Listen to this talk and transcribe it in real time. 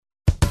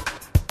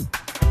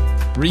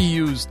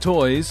Reused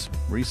toys,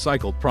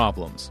 recycled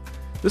problems.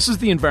 This is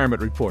the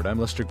Environment Report. I'm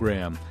Lester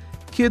Graham.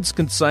 Kids'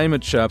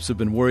 consignment shops have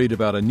been worried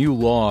about a new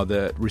law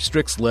that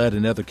restricts lead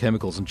and other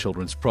chemicals in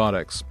children's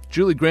products.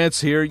 Julie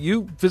Grant's here.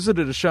 You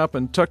visited a shop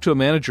and talked to a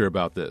manager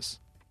about this.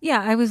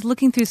 Yeah, I was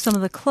looking through some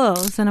of the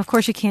clothes, and of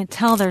course you can't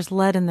tell there's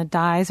lead in the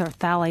dyes or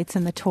phthalates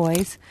in the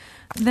toys.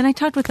 Then I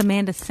talked with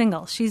Amanda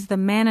Single. She's the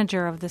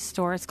manager of this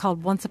store. It's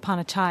called Once Upon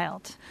a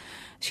Child.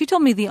 She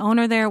told me the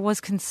owner there was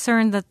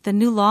concerned that the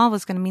new law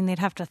was going to mean they'd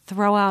have to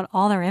throw out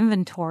all their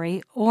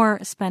inventory or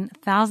spend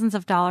thousands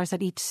of dollars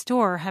at each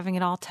store having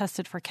it all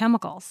tested for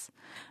chemicals.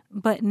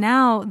 But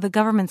now the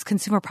government's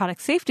Consumer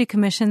Product Safety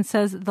Commission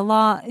says the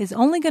law is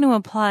only going to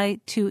apply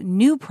to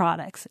new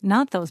products,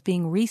 not those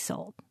being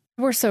resold.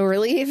 We're so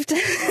relieved.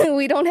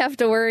 We don't have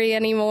to worry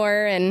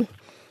anymore. And,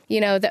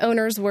 the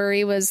owner's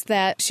worry was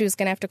that she was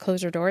going to have to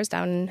close her doors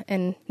down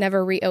and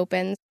never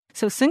reopen.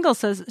 So Single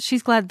says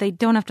she's glad they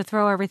don't have to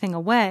throw everything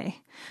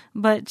away.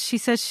 But she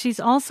says she's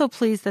also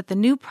pleased that the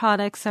new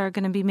products are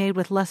going to be made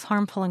with less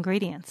harmful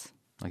ingredients.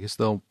 I guess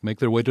they'll make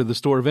their way to the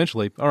store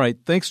eventually. All right.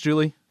 Thanks,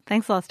 Julie.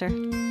 Thanks, Lester.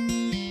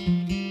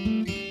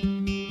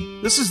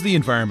 This is the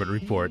Environment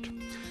Report.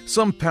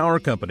 Some power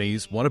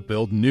companies want to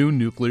build new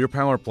nuclear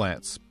power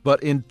plants,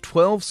 but in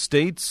 12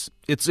 states,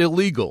 it's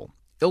illegal.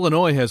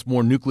 Illinois has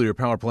more nuclear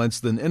power plants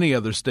than any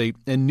other state,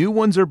 and new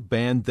ones are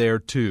banned there,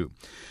 too.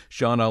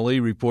 Sean Ali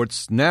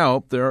reports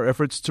now there are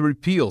efforts to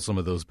repeal some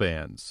of those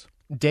bans.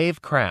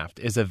 Dave Kraft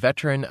is a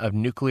veteran of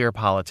nuclear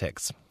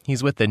politics.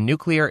 He's with the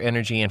Nuclear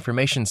Energy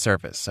Information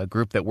Service, a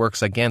group that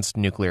works against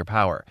nuclear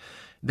power.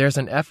 There's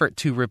an effort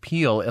to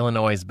repeal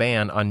Illinois'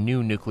 ban on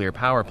new nuclear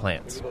power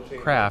plants.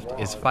 Kraft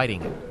is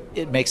fighting it.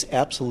 It makes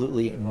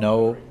absolutely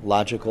no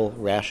logical,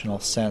 rational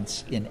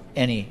sense in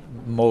any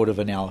mode of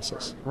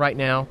analysis. Right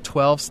now,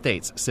 12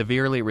 states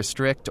severely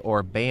restrict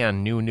or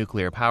ban new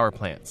nuclear power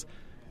plants.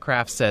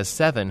 Kraft says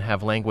 7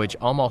 have language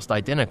almost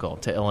identical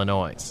to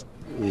Illinois'.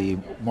 The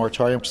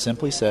moratorium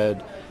simply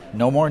said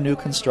no more new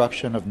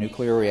construction of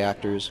nuclear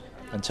reactors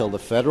until the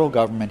federal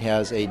government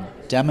has a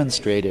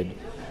demonstrated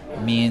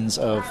means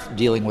of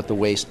dealing with the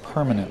waste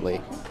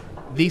permanently.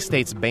 These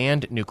states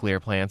banned nuclear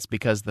plants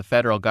because the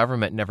federal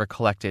government never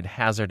collected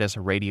hazardous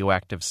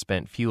radioactive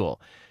spent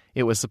fuel.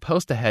 It was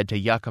supposed to head to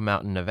Yucca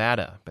Mountain,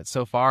 Nevada, but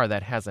so far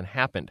that hasn't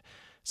happened.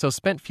 So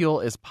spent fuel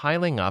is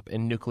piling up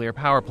in nuclear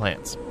power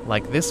plants,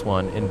 like this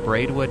one in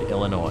Braidwood,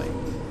 Illinois.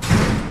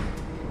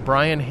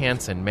 Brian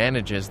Hansen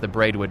manages the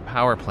Braidwood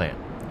power plant.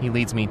 He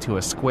leads me to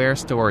a square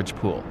storage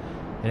pool.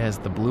 It has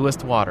the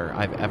bluest water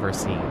I've ever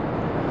seen.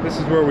 This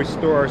is where we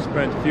store our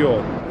spent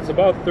fuel. It's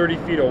about 30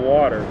 feet of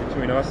water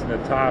between us and the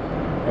top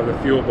of the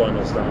fuel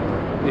bundles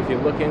down there. If you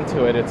look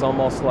into it, it's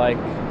almost like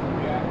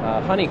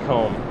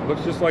honeycomb. It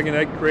looks just like an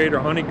egg crate or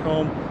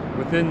honeycomb.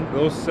 Within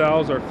those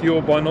cells are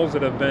fuel bundles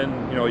that have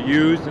been,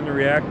 used in the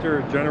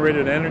reactor,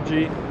 generated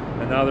energy,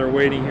 and now they're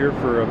waiting here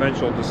for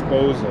eventual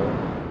disposal.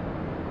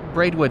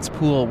 Braidwood's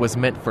pool was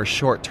meant for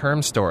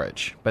short-term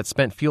storage, but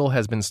spent fuel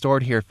has been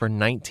stored here for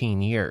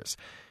 19 years.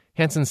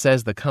 Hansen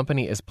says the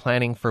company is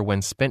planning for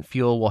when spent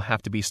fuel will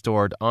have to be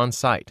stored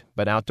on-site,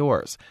 but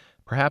outdoors,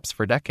 perhaps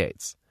for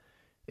decades.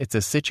 It's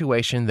a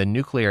situation the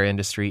nuclear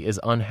industry is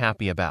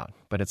unhappy about,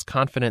 but it's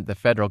confident the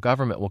federal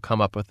government will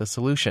come up with a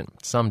solution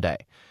someday.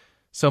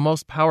 So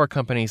most power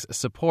companies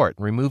support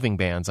removing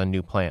bans on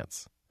new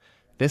plants.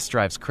 This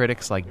drives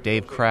critics like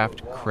Dave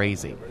Kraft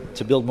crazy.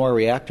 To build more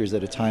reactors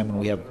at a time when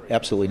we have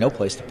absolutely no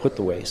place to put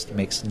the waste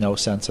makes no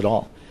sense at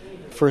all.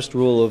 First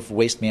rule of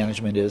waste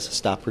management is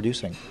stop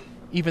producing.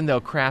 Even though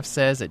Kraft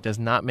says it does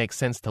not make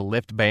sense to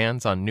lift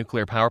bans on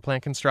nuclear power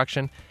plant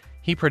construction,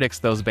 he predicts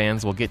those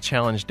bans will get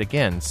challenged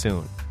again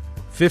soon.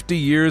 50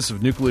 years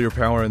of nuclear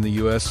power in the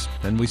U.S.,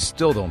 and we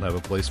still don't have a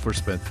place for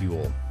spent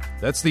fuel.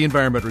 That's the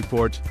Environment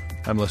Report.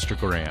 I'm Lester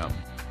Graham.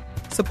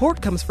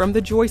 Support comes from the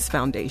Joyce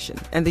Foundation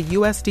and the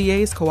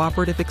USDA's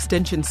Cooperative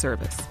Extension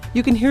Service.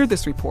 You can hear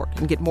this report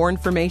and get more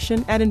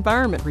information at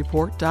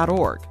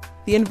environmentreport.org.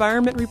 The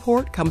Environment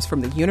Report comes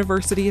from the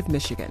University of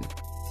Michigan.